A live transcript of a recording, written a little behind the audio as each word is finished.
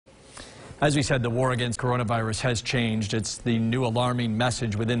As we said, the war against coronavirus has changed. It's the new alarming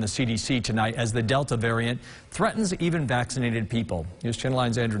message within the CDC tonight as the Delta variant threatens even vaccinated people. News Channel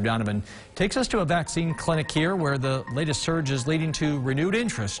 9's Andrew Donovan takes us to a vaccine clinic here where the latest surge is leading to renewed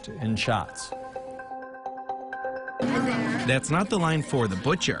interest in shots. That's not the line for the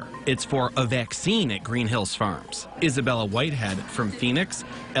butcher. It's for a vaccine at Green Hills Farms. Isabella Whitehead from Phoenix,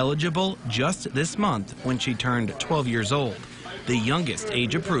 eligible just this month when she turned 12 years old, the youngest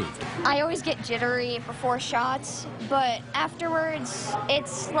age approved. I always get jittery before shots, but afterwards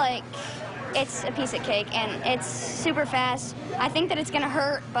it's a piece of cake and it's super fast. I think that it's going to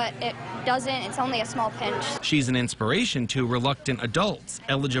hurt, but it doesn't. It's only a small pinch. She's an inspiration to reluctant adults,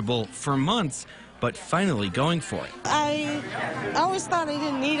 eligible for months, but finally going for it. I always thought I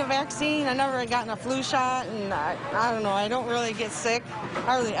didn't need a vaccine. I never had gotten a flu shot, and I don't know, I don't really get sick,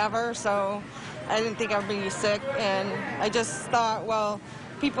 hardly ever, so I didn't think I'd be sick, and I just thought, well,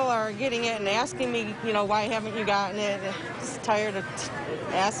 people are getting it and asking me, you know, why haven't you gotten it? I'm just tired of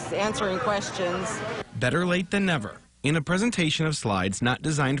answering questions. Better late than never. In a presentation of slides not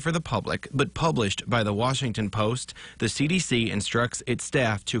designed for the public, but published by the Washington Post, the CDC instructs its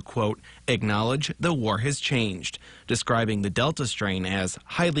staff to, quote, acknowledge the war has changed, describing the Delta strain as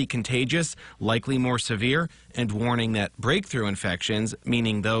highly contagious, likely more severe, and warning that breakthrough infections,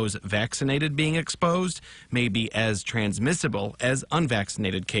 meaning those vaccinated being exposed, may be as transmissible as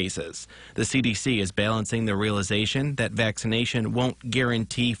unvaccinated cases. The CDC is balancing the realization that vaccination won't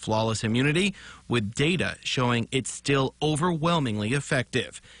guarantee flawless immunity with data showing it's still overwhelmingly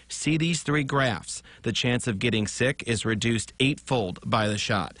effective. See these three graphs. The chance of getting sick is reduced 8-fold by the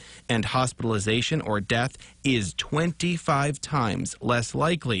shot, and hospitalization or death is 25 times less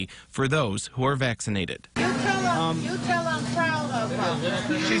likely for those who are vaccinated. You tell I'm proud of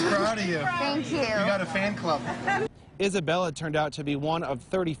her. She's proud of you. Thank you. You got a fan club. Isabella turned out to be one of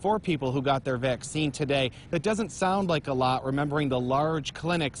 34 people who got their vaccine today. That doesn't sound like a lot, remembering the large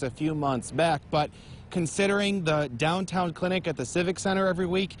clinics a few months back, but considering the downtown clinic at the Civic Center every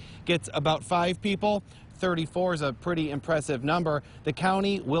week gets about 5 people, 34 is a pretty impressive number. The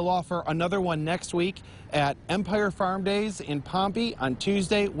county will offer another one next week at Empire Farm Days in Pompey on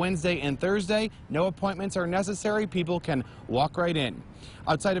Tuesday, Wednesday, and Thursday. No appointments are necessary. People can walk right in.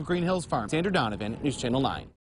 Outside of Green Hills Farms, Andrew Donovan, News Channel 9.